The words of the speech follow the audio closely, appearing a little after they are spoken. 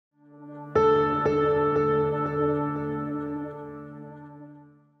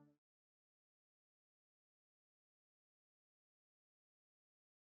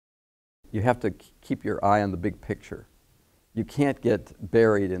you have to keep your eye on the big picture. You can't get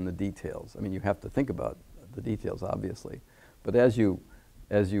buried in the details. I mean, you have to think about the details, obviously, but as you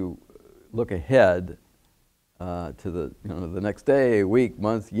look ahead to the next day, week,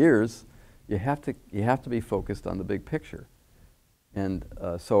 month, years, you have to be focused on the big picture. And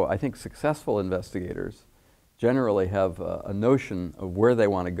so I think successful investigators generally have a notion of where they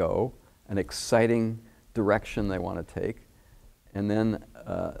want to go, an exciting direction they want to take, and then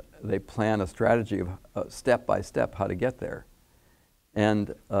they plan a strategy of step by step how to get there.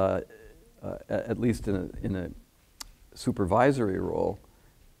 And at least in a supervisory role,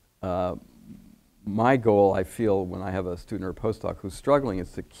 my goal, I feel, when I have a student or a postdoc who's struggling,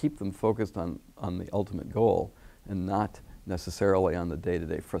 is to keep them focused on the ultimate goal and not necessarily on the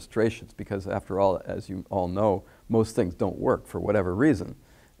day-to-day frustrations, because after all, as you all know, most things don't work for whatever reason.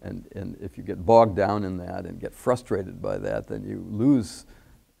 And if you get bogged down in that and get frustrated by that, then you lose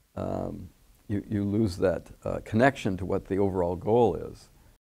you lose that connection to what the overall goal is.